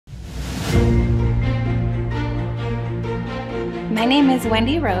My name is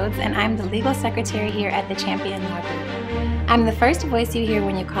Wendy Rhodes, and I'm the legal secretary here at the Champion Law Group. I'm the first voice you hear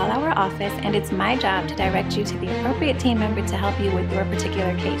when you call our office, and it's my job to direct you to the appropriate team member to help you with your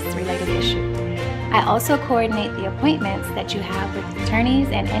particular case-related issue. I also coordinate the appointments that you have with attorneys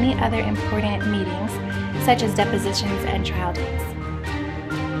and any other important meetings, such as depositions and trial dates.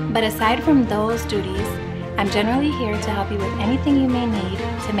 But aside from those duties, I'm generally here to help you with anything you may need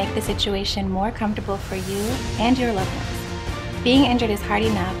to make the situation more comfortable for you and your loved ones. Being injured is hard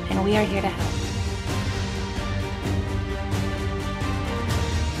enough, and we are here to help.